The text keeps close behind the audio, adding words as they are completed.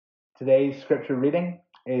Today's scripture reading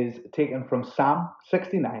is taken from Psalm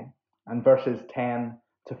 69 and verses 10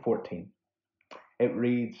 to 14. It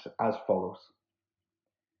reads as follows.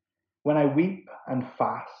 When I weep and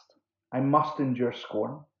fast, I must endure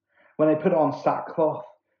scorn. When I put on sackcloth,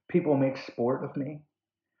 people make sport of me.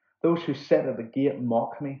 Those who sit at the gate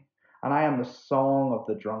mock me, and I am the song of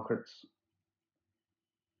the drunkards.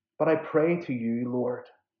 But I pray to you, Lord,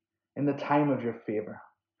 in the time of your favor.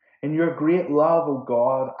 In your great love, O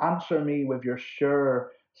God, answer me with your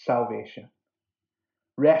sure salvation.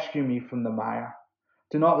 Rescue me from the mire.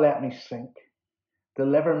 Do not let me sink.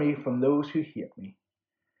 Deliver me from those who hate me,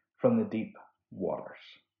 from the deep waters.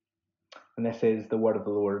 And this is the word of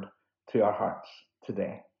the Lord to our hearts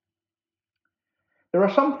today. There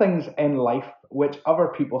are some things in life which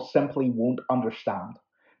other people simply won't understand,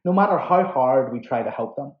 no matter how hard we try to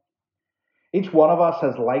help them. Each one of us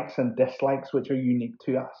has likes and dislikes which are unique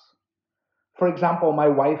to us. For example, my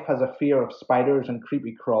wife has a fear of spiders and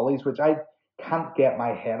creepy crawlies which I can't get my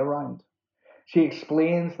head around. She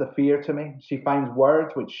explains the fear to me. She finds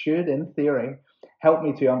words which should, in theory, help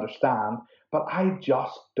me to understand, but I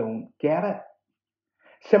just don't get it.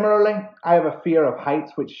 Similarly, I have a fear of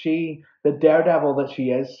heights which she, the daredevil that she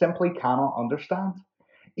is, simply cannot understand.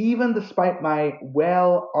 Even despite my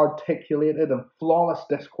well-articulated and flawless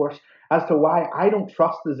discourse as to why I don't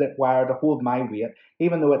trust the zip wire to hold my weight,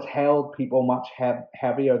 even though it's held people much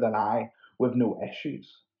heavier than I with no issues.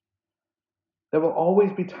 There will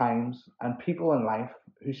always be times and people in life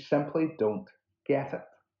who simply don't get it,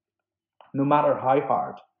 no matter how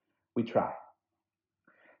hard we try.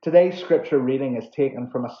 Today's scripture reading is taken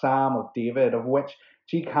from a Psalm of David, of which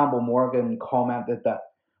G. Campbell Morgan commented that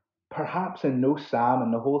perhaps in no psalm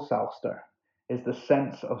in the whole Psalter is the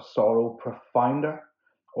sense of sorrow profounder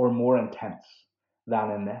or more intense than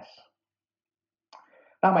in this.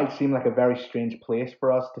 That might seem like a very strange place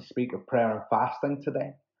for us to speak of prayer and fasting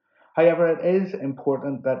today. However, it is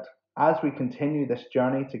important that as we continue this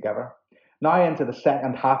journey together, now into the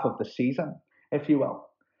second half of the season, if you will,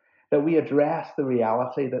 that we address the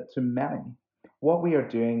reality that to many, what we are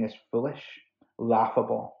doing is foolish,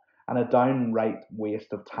 laughable, and a downright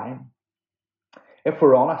waste of time. If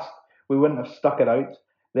we're honest, we wouldn't have stuck it out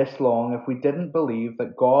this long if we didn't believe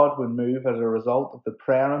that God would move as a result of the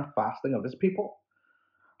prayer and fasting of his people.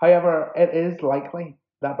 However, it is likely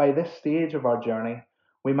that by this stage of our journey,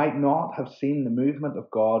 we might not have seen the movement of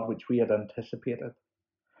God which we had anticipated.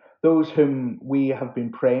 Those whom we have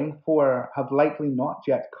been praying for have likely not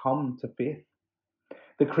yet come to faith.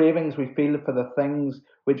 The cravings we feel for the things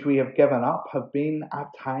which we have given up have been at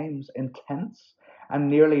times intense and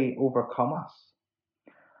nearly overcome us.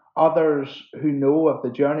 Others who know of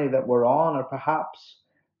the journey that we're on are perhaps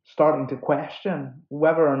starting to question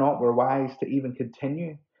whether or not we're wise to even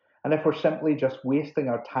continue, and if we're simply just wasting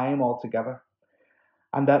our time altogether,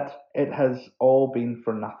 and that it has all been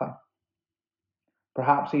for nothing.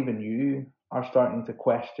 Perhaps even you are starting to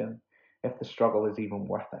question if the struggle is even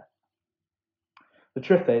worth it. The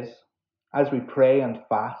truth is, as we pray and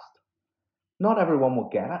fast, not everyone will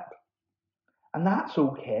get it, and that's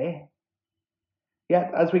okay.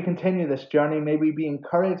 Yet, as we continue this journey, may we be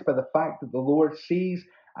encouraged by the fact that the Lord sees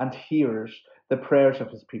and hears the prayers of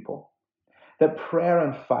his people. That prayer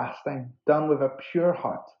and fasting, done with a pure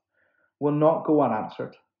heart, will not go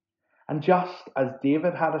unanswered. And just as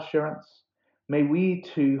David had assurance, may we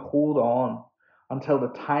too hold on until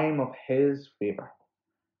the time of his favor.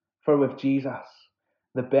 For with Jesus,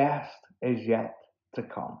 the best is yet to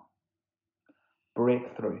come.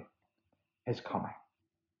 Breakthrough is coming.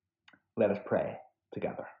 Let us pray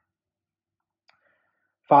together.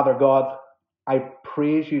 Father God, I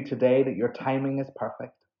praise you today that your timing is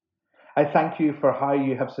perfect. I thank you for how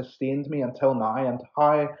you have sustained me until now and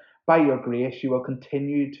how, by your grace, you will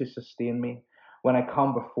continue to sustain me when I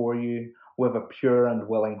come before you with a pure and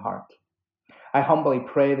willing heart. I humbly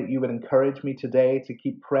pray that you would encourage me today to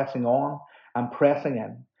keep pressing on and pressing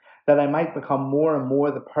in, that I might become more and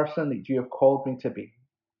more the person that you have called me to be.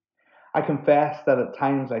 I confess that at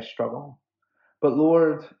times I struggle, but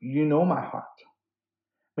Lord, you know my heart.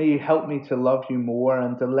 May you help me to love you more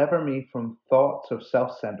and deliver me from thoughts of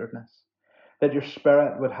self-centeredness, that your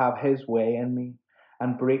Spirit would have his way in me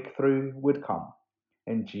and breakthrough would come.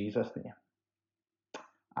 In Jesus' name,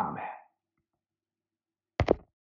 amen.